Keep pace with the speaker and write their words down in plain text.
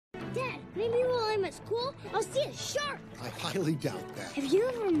Maybe while I'm at school, I'll see a shark. I highly doubt that. Have you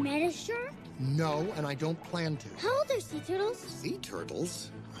ever met a shark? No, and I don't plan to. How old are sea turtles? Sea turtles?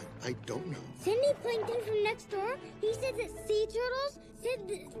 I don't know. Cindy Plankton from next door, he said that sea turtles said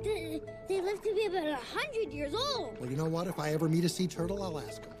that they live to be about 100 years old. Well, you know what? If I ever meet a sea turtle, I'll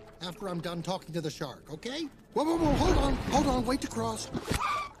ask him. After I'm done talking to the shark, okay? Whoa, hold on, wait to cross.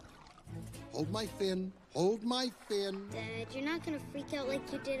 Hold my fin, hold my fin. Dad, you're not gonna freak out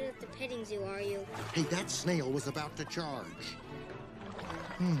like you did at the petting zoo, are you? Hey, that snail was about to charge.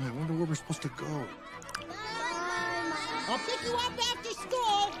 I wonder where we're supposed to go. I'll pick you up after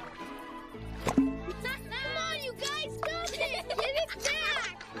school. Come on, you guys, stop it! Give it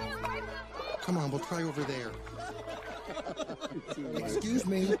back! Come on, we'll try over there. Excuse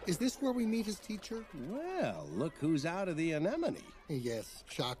me, is this where we meet his teacher? Well, look who's out of the anemone. Yes,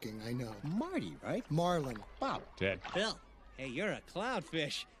 shocking, I know. Marty, right? Marlin. Bob. Ted. Bill, hey, you're a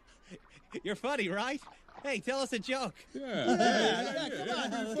clownfish. You're funny, right? Hey, tell us a joke. Yeah,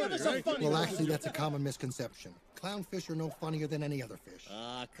 come on, give us a funny Well, one. actually, that's a common misconception. Clownfish are no funnier than any other fish.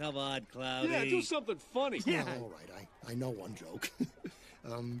 Ah, come on, Cloudy. Yeah, do something funny. Yeah. All right, I know one joke.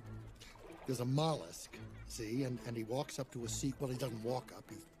 There's a mollusk, see, and he walks up to a sea. Well, he doesn't walk up,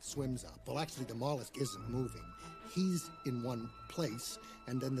 he swims up. Well, actually, the mollusk isn't moving. He's in one place,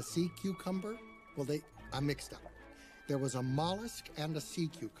 and then the sea cucumber, well, I'm mixed up. There was a mollusk and a sea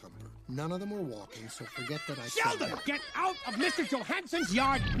cucumber. None of them were walking, so forget that I said Sheldon, that. get out of Mr. Johansson's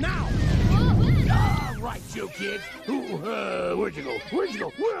yard now! All right, you kids. Where'd you go? Where'd you go?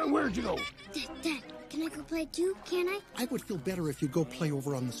 Where'd you go? Dad, can I go play too? Can I? I would feel better if you go play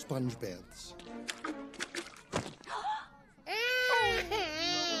over on the sponge beds.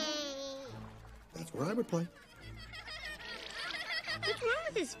 That's where I would play. What's wrong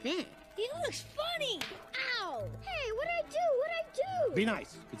with his fin? He looks funny. Ow! Hey, what'd I do? Be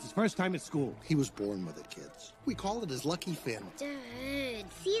nice. It's his first time at school. He was born with it, kids. We call it his lucky fin. Dad,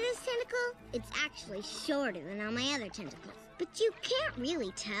 see this tentacle? It's actually shorter than all my other tentacles. But you can't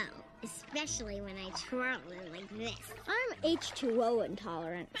really tell, especially when I twirl it like this. I'm H2O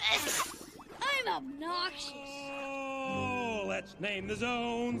intolerant. I'm obnoxious. Oh, let's name the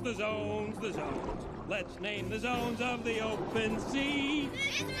zones, the zones, the zones. Let's name the zones of the open sea.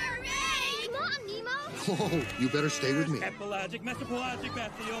 Mr. Ray! Come on, Nemo. Oh, you better stay with me. Epipelagic, mesopelagic,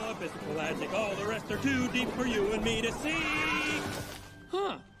 bathyol, episcopelagic. All the rest are too deep for you and me to see.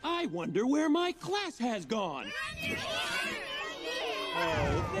 Huh, I wonder where my class has gone.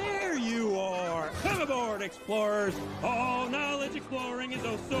 Oh, there you are. Come aboard, explorers. Oh, knowledge exploring is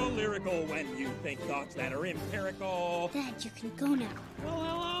oh so lyrical when you think thoughts that are empirical. Dad, you can go now. Well,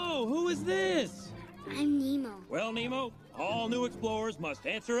 hello. Who is this? I'm Nemo. Well, Nemo, all new explorers must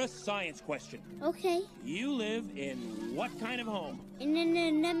answer a science question. Okay. You live in what kind of home?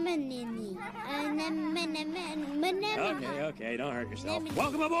 Okay, don't hurt yourself.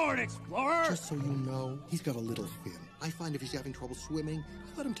 Welcome aboard, explorer! Just so you know, he's got a little fin. I find if he's having trouble swimming,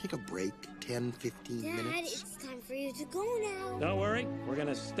 I let him take a break, 10, 15 Dad, minutes. it's time for you to go now. Don't worry, we're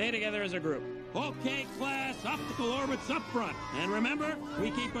gonna stay together as a group. Okay, class, optical orbits up front. And remember, we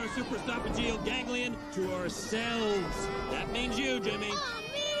keep our supraesophageal ganglion to ourselves. That means you, Jimmy. Oh,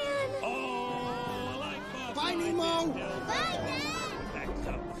 man! Oh, like the Bye, Nemo! Bye, Dad! Back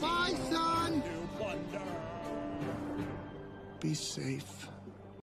up. Bye, son! To plunder. Be safe.